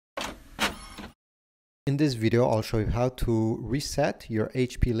In this video, I'll show you how to reset your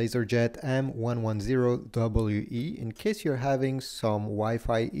HP LaserJet M110we in case you're having some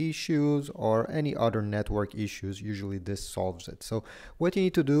Wi-Fi issues or any other network issues. Usually this solves it. So what you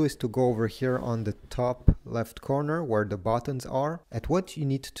need to do is to go over here on the top left corner where the buttons are. And what you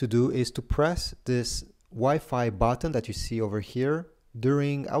need to do is to press this Wi-Fi button that you see over here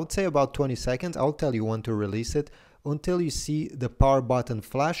during, I would say, about 20 seconds. I'll tell you when to release it, until you see the power button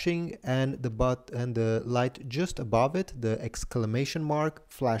flashing and the light just above it, the exclamation mark,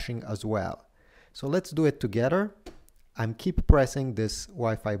 flashing as well. So let's do it together. I'm keep pressing this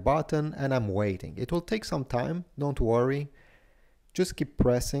Wi-Fi button and I'm waiting. It will take some time, don't worry. Just keep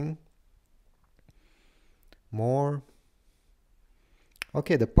pressing. More.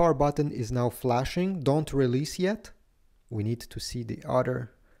 Okay, the power button is now flashing. Don't release yet. We need to see the other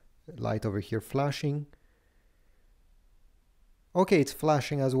light over here flashing. Okay, it's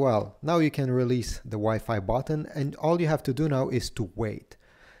flashing as well. Now you can release the Wi-Fi button, and all you have to do now is to wait.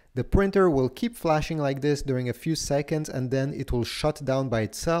 The printer will keep flashing like this during a few seconds, and then it will shut down by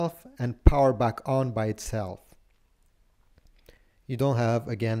itself and power back on by itself. You don't have,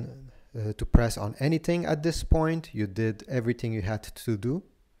 again, to press on anything at this point. You did everything you had to do.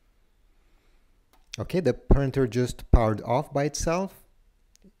 Okay, the printer just powered off by itself.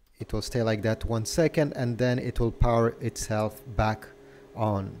 It will stay like that 1 second and then it will power itself back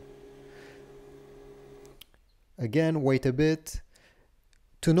on. Again, wait a bit.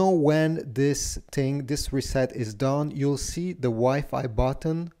 To know when this reset is done, you'll see the Wi-Fi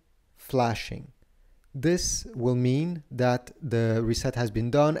button flashing. This will mean that the reset has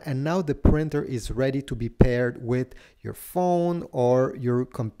been done and now the printer is ready to be paired with your phone or your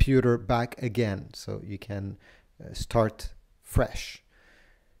computer back again. So you can start fresh.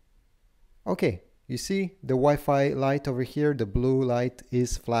 Okay, you see the Wi-Fi light over here, the blue light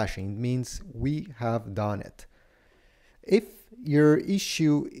is flashing. It means we have done it. If your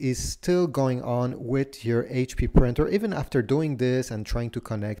issue is still going on with your HP printer, even after doing this and trying to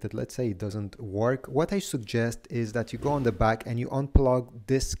connect it, let's say it doesn't work, what I suggest is that you go on the back and you unplug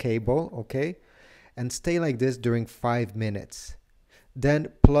this cable, okay? And stay like this during 5 minutes.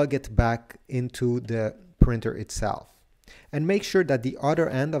 Then plug it back into the printer itself. And make sure that the other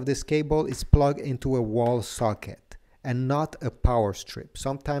end of this cable is plugged into a wall socket and not a power strip.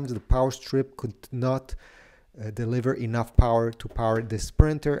 Sometimes the power strip could not deliver enough power to power this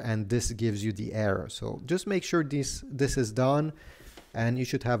printer, and this gives you the error. So just make sure this is done, and you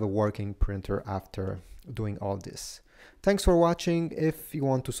should have a working printer after doing all this. Thanks for watching. If you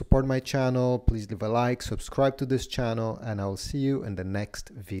want to support my channel, please leave a like, subscribe to this channel, and I will see you in the next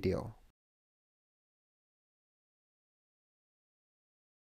video.